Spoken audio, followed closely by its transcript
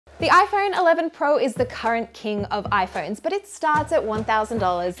The iPhone 11 Pro is the current king of iPhones, but it starts at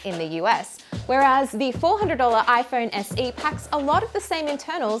 $1,000 in the US, whereas the $400 iPhone SE packs a lot of the same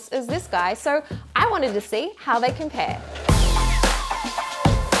internals as this guy, so I wanted to see how they compare.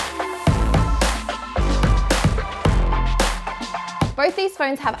 Both these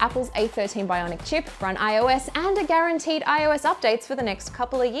phones have Apple's A13 Bionic chip, run iOS, and are guaranteed iOS updates for the next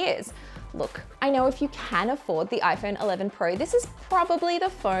couple of years. Look, I know if you can afford the iPhone 11 Pro, this is probably the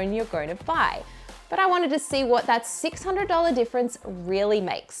phone you're going to buy. But I wanted to see what that $600 difference really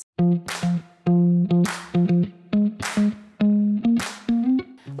makes.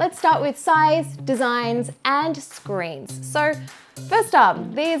 Let's start with size, designs, and screens. So first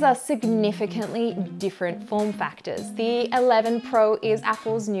up, these are significantly different form factors. The 11 Pro is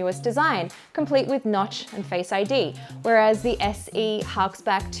Apple's newest design, complete with notch and Face ID, whereas the SE harks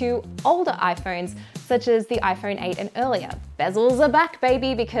back to older iPhones, such as the iPhone 8 and earlier. Bezels are back,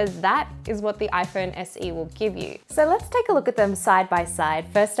 baby, because that is what the iPhone SE will give you. So let's take a look at them side by side.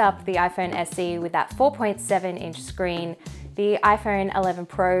 First up, the iPhone SE with that 4.7-inch screen, the iPhone 11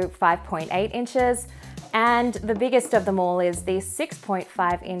 Pro 5.8 inches, and the biggest of them all is the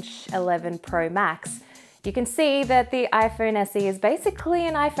 6.5-inch 11 Pro Max. You can see that the iPhone SE is basically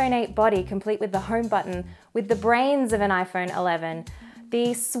an iPhone 8 body, complete with the home button, with the brains of an iPhone 11.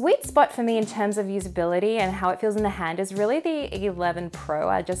 The sweet spot for me in terms of usability and how it feels in the hand is really the 11 Pro.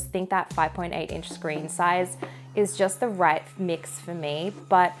 I just think that 5.8-inch screen size is just the right mix for me.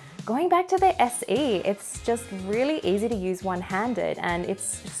 But going back to the SE, it's just really easy to use one-handed and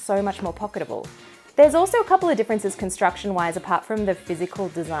it's so much more pocketable. There's also a couple of differences construction-wise apart from the physical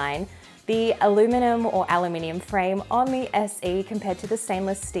design. The aluminum or aluminium frame on the SE compared to the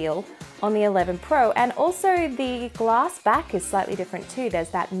stainless steel on the 11 Pro, and also the glass back is slightly different too. There's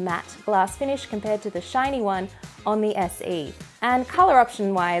that matte glass finish compared to the shiny one on the SE. And color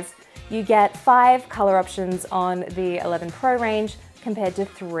option wise, you get 5 color options on the 11 Pro range compared to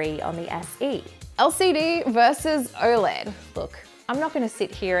 3 on the SE. LCD versus OLED. Look, I'm not going to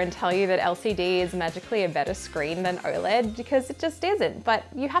sit here and tell you that LCD is magically a better screen than OLED because it just isn't, but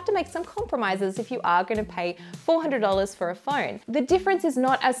you have to make some compromises if you are going to pay $400 for a phone. The difference is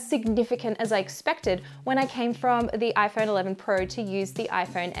not as significant as I expected when I came from the iPhone 11 Pro to use the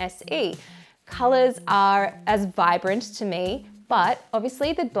iPhone SE. Colors are as vibrant to me, but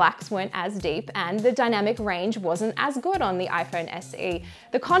obviously the blacks weren't as deep and the dynamic range wasn't as good on the iPhone SE.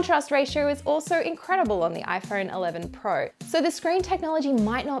 The contrast ratio is also incredible on the iPhone 11 Pro. So the screen technology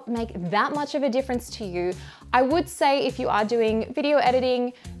might not make that much of a difference to you. I would say if you are doing video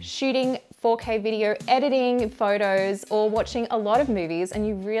editing, shooting 4K video, editing photos, or watching a lot of movies and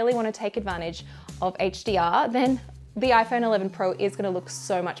you really want to take advantage of HDR, then the iPhone 11 Pro is going to look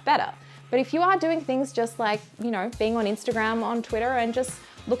so much better. But if you are doing things just like, being on Instagram, on Twitter, and just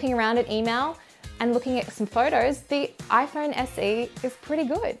looking around at email and looking at some photos, the iPhone SE is pretty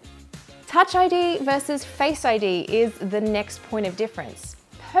good. Touch ID versus Face ID is the next point of difference.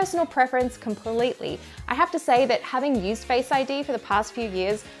 Personal preference completely. I have to say that having used Face ID for the past few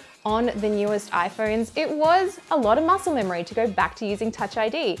years on the newest iPhones, it was a lot of muscle memory to go back to using Touch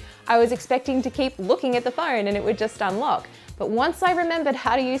ID. I was expecting to keep looking at the phone and it would just unlock. But once I remembered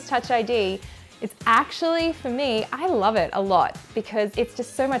how to use Touch ID, it's actually, for me, I love it a lot because it's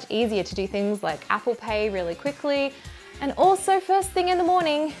just so much easier to do things like Apple Pay really quickly. And also first thing in the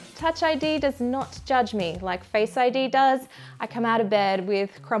morning, Touch ID does not judge me like Face ID does. I come out of bed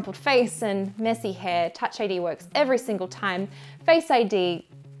with crumpled face and messy hair. Touch ID works every single time. Face ID,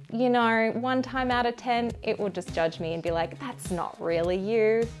 1 time out of 10, it will just judge me and be like, that's not really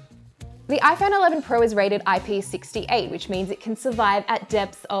you. The iPhone 11 Pro is rated IP68, which means it can survive at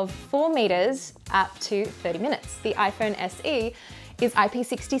depths of 4 meters up to 30 minutes. The iPhone SE is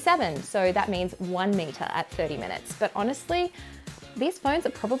IP67, so that means 1 meter at 30 minutes. But honestly, these phones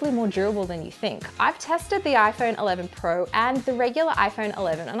are probably more durable than you think. I've tested the iPhone 11 Pro and the regular iPhone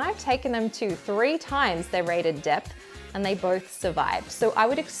 11, and I've taken them to 3 times their rated depth, and they both survived. So I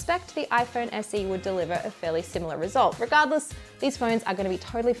would expect the iPhone SE would deliver a fairly similar result. Regardless, these phones are going to be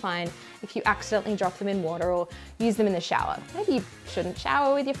totally fine if you accidentally drop them in water or use them in the shower. Maybe you shouldn't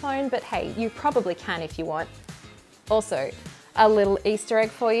shower with your phone, but hey, you probably can if you want. Also, a little Easter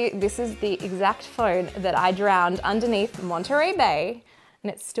egg for you. This is the exact phone that I drowned underneath Monterey Bay,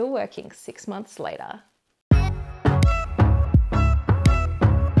 and it's still working 6 months later.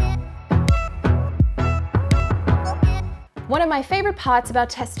 One of my favorite parts about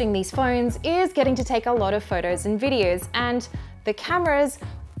testing these phones is getting to take a lot of photos and videos, and the cameras,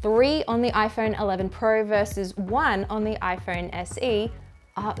 3 on the iPhone 11 Pro versus 1 on the iPhone SE,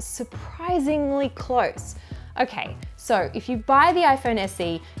 are surprisingly close. Okay, so if you buy the iPhone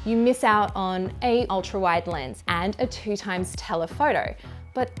SE, you miss out on a ultra wide lens and a 2x telephoto.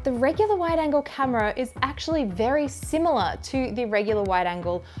 But the regular wide angle camera is actually very similar to the regular wide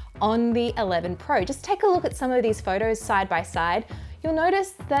angle on the 11 Pro. Just take a look at some of these photos side by side. You'll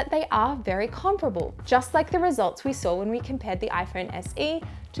notice that they are very comparable, just like the results we saw when we compared the iPhone SE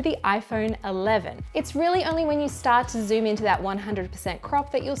to the iPhone 11. It's really only when you start to zoom into that 100%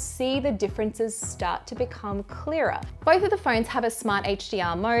 crop that you'll see the differences start to become clearer. Both of the phones have a smart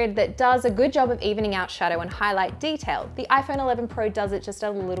HDR mode that does a good job of evening out shadow and highlight detail. The iPhone 11 Pro does it just a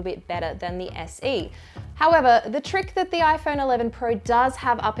little bit better than the SE. However, the trick that the iPhone 11 Pro does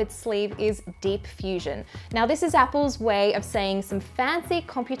have up its sleeve is deep fusion. Now, this is Apple's way of saying some fancy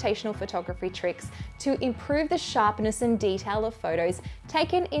computational photography tricks to improve the sharpness and detail of photos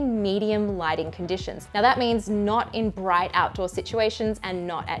taken in medium lighting conditions. Now, that means not in bright outdoor situations and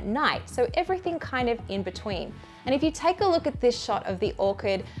not at night, so everything kind of in between. And if you take a look at this shot of the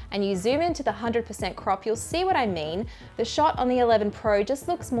orchid and you zoom into the 100% crop, you'll see what I mean. The shot on the 11 Pro just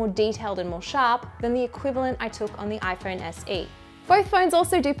looks more detailed and more sharp than the equivalent I took on the iPhone SE. Both phones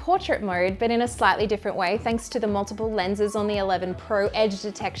also do portrait mode, but in a slightly different way. Thanks to the multiple lenses on the 11 Pro, edge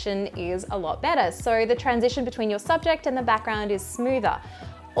detection is a lot better, so the transition between your subject and the background is smoother.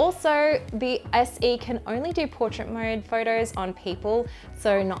 Also, the SE can only do portrait mode photos on people,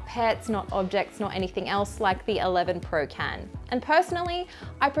 so not pets, not objects, not anything else like the 11 Pro can. And personally,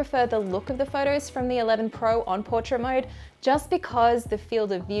 I prefer the look of the photos from the 11 Pro on portrait mode just because the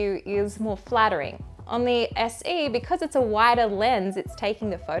field of view is more flattering. On the SE, because it's a wider lens it's taking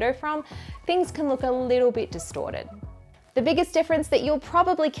the photo from, things can look a little bit distorted. The biggest difference that you'll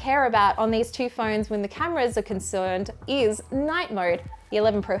probably care about on these two phones when the cameras are concerned is night mode. The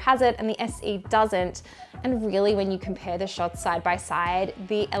 11 Pro has it and the SE doesn't. And really, when you compare the shots side by side,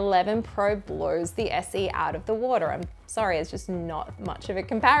 the 11 Pro blows the SE out of the water. I'm sorry, it's just not much of a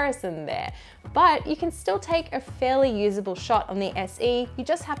comparison there. But you can still take a fairly usable shot on the SE, you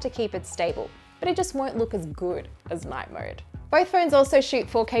just have to keep it stable. But it just won't look as good as night mode. Both phones also shoot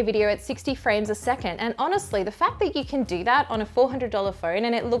 4K video at 60 frames a second, and honestly, the fact that you can do that on a $400 phone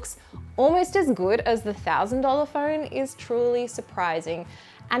and it looks almost as good as the $1,000 phone is truly surprising,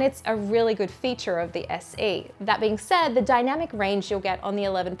 and it's a really good feature of the SE. That being said, the dynamic range you'll get on the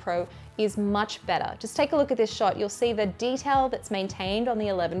 11 Pro is much better. Just take a look at this shot, you'll see the detail that's maintained on the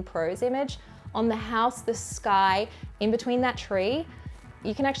 11 Pro's image, on the house, the sky, in between that tree.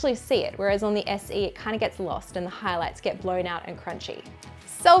 You can actually see it, whereas on the SE it kind of gets lost and the highlights get blown out and crunchy.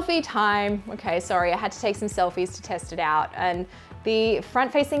 Selfie time. Okay, sorry, I had to take some selfies to test it out, and the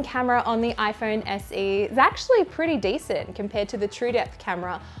front-facing camera on the iPhone SE is actually pretty decent compared to the true depth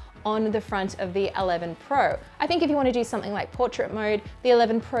camera on the front of the 11 Pro. I think if you want to do something like portrait mode, the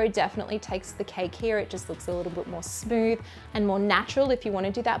 11 Pro definitely takes the cake here. It just looks a little bit more smooth and more natural if you want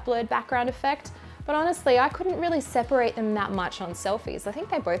to do that blurred background effect. But honestly, I couldn't really separate them that much on selfies. I think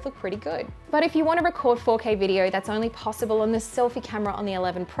they both look pretty good. But if you want to record 4K video, that's only possible on the selfie camera on the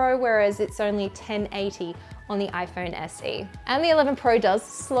 11 Pro, whereas it's only 1080 on the iPhone SE. And the 11 Pro does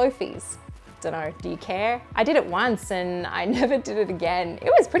slofies. Don't know, do you care? I did it once and I never did it again.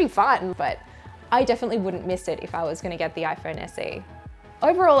 It was pretty fun, but I definitely wouldn't miss it if I was going to get the iPhone SE.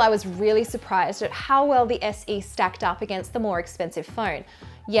 Overall, I was really surprised at how well the SE stacked up against the more expensive phone.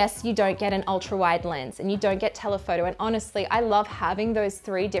 Yes, you don't get an ultra-wide lens and you don't get telephoto, and honestly, I love having those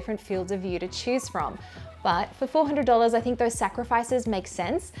 3 different fields of view to choose from. But for $400, I think those sacrifices make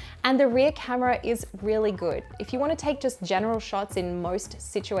sense, and the rear camera is really good. If you want to take just general shots in most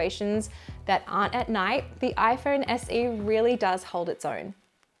situations that aren't at night, the iPhone SE really does hold its own.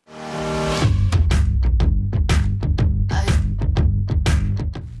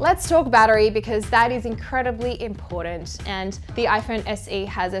 Let's talk battery, because that is incredibly important, and the iPhone SE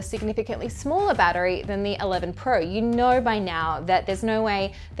has a significantly smaller battery than the 11 Pro. You know by now that there's no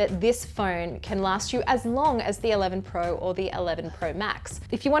way that this phone can last you as long as the 11 Pro or the 11 Pro Max.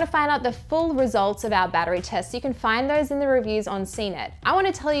 If you want to find out the full results of our battery tests, you can find those in the reviews on CNET. I want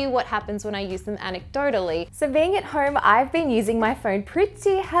to tell you what happens when I use them anecdotally. So being at home, I've been using my phone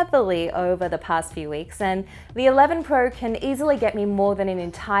pretty heavily over the past few weeks, and the 11 Pro can easily get me more than an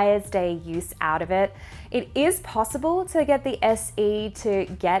entire day use out of it. It is possible to get the SE to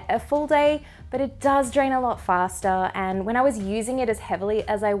get a full day, but it does drain a lot faster, and when I was using it as heavily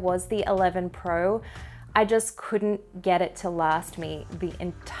as I was the 11 Pro, I just couldn't get it to last me the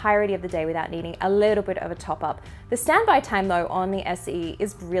entirety of the day without needing a little bit of a top up. The standby time though on the SE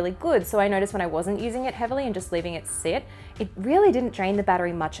is really good, so I noticed when I wasn't using it heavily and just leaving it sit, it really didn't drain the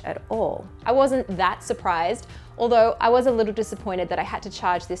battery much at all. I wasn't that surprised, although I was a little disappointed that I had to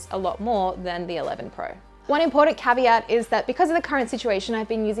charge this a lot more than the 11 Pro. One important caveat is that because of the current situation, I've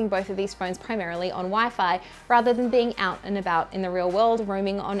been using both of these phones primarily on Wi-Fi rather than being out and about in the real world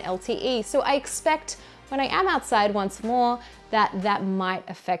roaming on LTE. So I expect when I am outside once more that might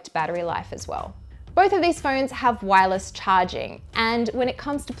affect battery life as well. Both of these phones have wireless charging, and when it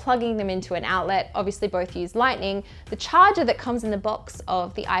comes to plugging them into an outlet, obviously both use Lightning. The charger that comes in the box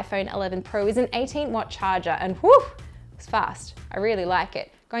of the iPhone 11 Pro is an 18-watt charger, and whew, it's fast. I really like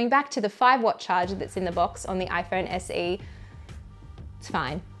it. Going back to the 5-watt charger that's in the box on the iPhone SE, it's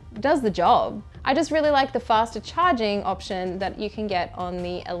fine. It does the job. I just really like the faster charging option that you can get on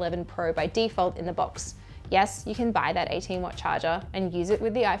the 11 Pro by default in the box. Yes, you can buy that 18-watt charger and use it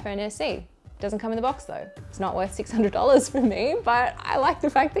with the iPhone SE. Doesn't come in the box though. It's not worth $600 for me, but I like the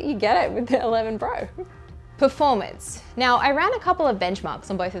fact that you get it with the 11 Pro. Performance. Now, I ran a couple of benchmarks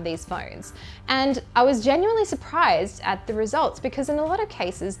on both of these phones, and I was genuinely surprised at the results because in a lot of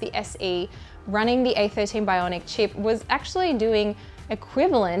cases, the SE running the A13 Bionic chip was actually doing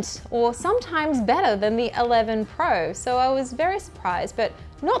equivalent or sometimes better than the 11 Pro. So I was very surprised, but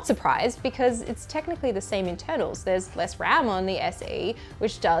not surprised because it's technically the same internals. There's less RAM on the SE,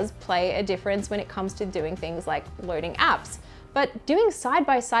 which does play a difference when it comes to doing things like loading apps. But doing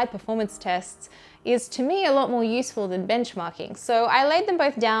side-by-side performance tests is to me a lot more useful than benchmarking. So I laid them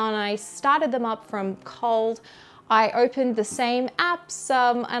both down, I started them up from cold. I opened the same apps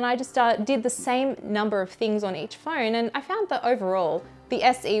and I just did the same number of things on each phone, and I found that overall the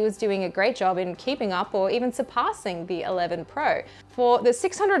SE was doing a great job in keeping up or even surpassing the 11 Pro. For the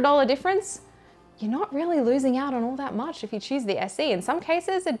 $600 difference, you're not really losing out on all that much if you choose the SE. In some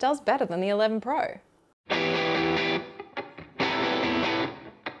cases, it does better than the 11 Pro.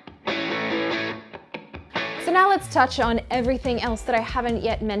 So now let's touch on everything else that I haven't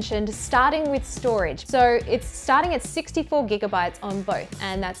yet mentioned, starting with storage. So it's starting at 64 gigabytes on both,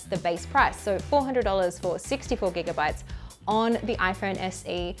 and that's the base price. So $400 for 64 gigabytes on the iPhone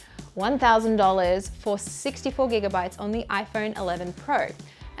SE, $1,000 for 64 gigabytes on the iPhone 11 Pro.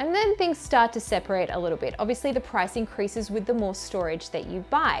 And then things start to separate a little bit. Obviously, the price increases with the more storage that you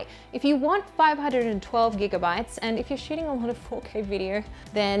buy. If you want 512 gigabytes, and if you're shooting a lot of 4K video,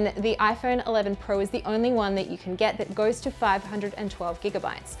 then the iPhone 11 Pro is the only one that you can get that goes to 512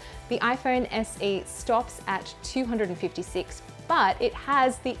 gigabytes. The iPhone SE stops at 256, but it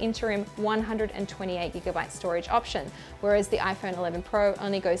has the interim 128 gigabyte storage option, whereas the iPhone 11 Pro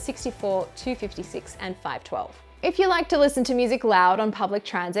only goes 64, 256, and 512. If you like to listen to music loud on public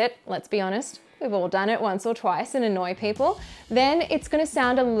transit, let's be honest, we've all done it once or twice and annoy people, then it's going to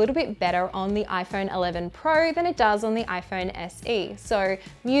sound a little bit better on the iPhone 11 Pro than it does on the iPhone SE. So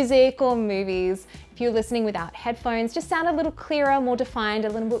music or movies, if you're listening without headphones, just sound a little clearer, more defined, a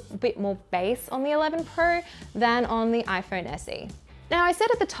little bit more bass on the 11 Pro than on the iPhone SE. Now, I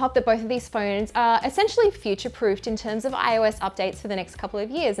said at the top that both of these phones are essentially future-proofed in terms of iOS updates for the next couple of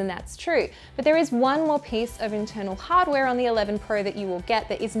years, and that's true. But there is one more piece of internal hardware on the 11 Pro that you will get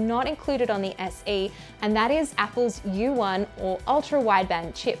that is not included on the SE, and that is Apple's U1 or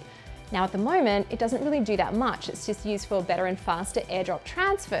ultra-wideband chip. Now, at the moment, it doesn't really do that much. It's just used for better and faster AirDrop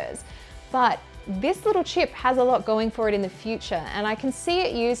transfers. But this little chip has a lot going for it in the future, and I can see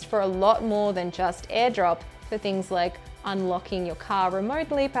it used for a lot more than just AirDrop, for things like unlocking your car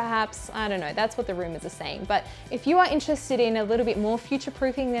remotely perhaps. I don't know, that's what the rumors are saying. But if you are interested in a little bit more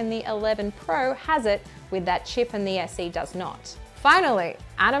future-proofing, then the 11 Pro has it with that chip and the SE does not. Finally,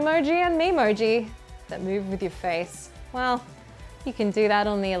 Animoji and Memoji that move with your face. Well, you can do that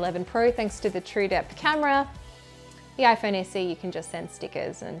on the 11 Pro thanks to the true depth camera. The iPhone SE, you can just send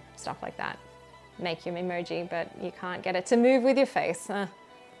stickers and stuff like that. Make your Memoji, but you can't get it to move with your face. I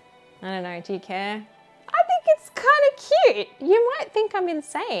don't know, do you care? I think it's kind of cute. You might think I'm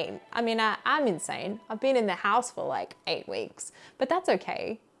insane. I mean, I'm insane. I've been in the house for like 8 weeks, but that's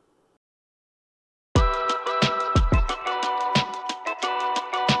okay.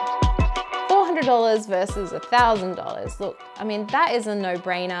 $400 versus $1,000. Look, I mean, that is a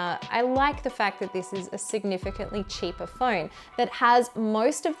no-brainer. I like the fact that this is a significantly cheaper phone that has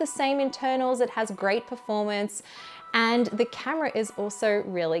most of the same internals, it has great performance, and the camera is also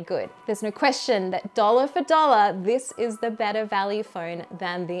really good. There's no question that dollar for dollar, this is the better value phone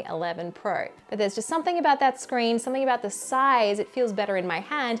than the 11 Pro. But there's just something about that screen, something about the size, it feels better in my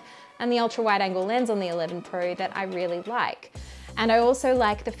hand, and the ultra wide angle lens on the 11 Pro that I really like. And I also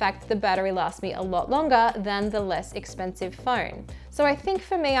like the fact that the battery lasts me a lot longer than the less expensive phone. So I think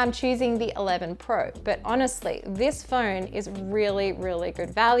for me, I'm choosing the 11 Pro, but honestly, this phone is really, really good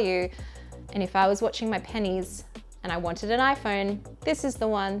value. And if I was watching my pennies and I wanted an iPhone, this is the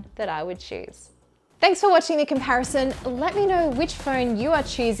one that I would choose. Thanks for watching the comparison. Let me know which phone you are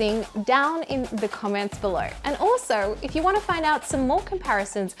choosing down in the comments below. And also, if you want to find out some more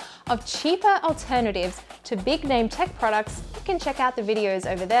comparisons of cheaper alternatives to big name tech products, you can check out the videos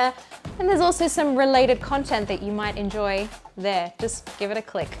over there. And there's also some related content that you might enjoy there. Just give it a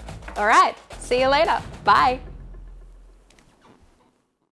click. All right, see you later. Bye.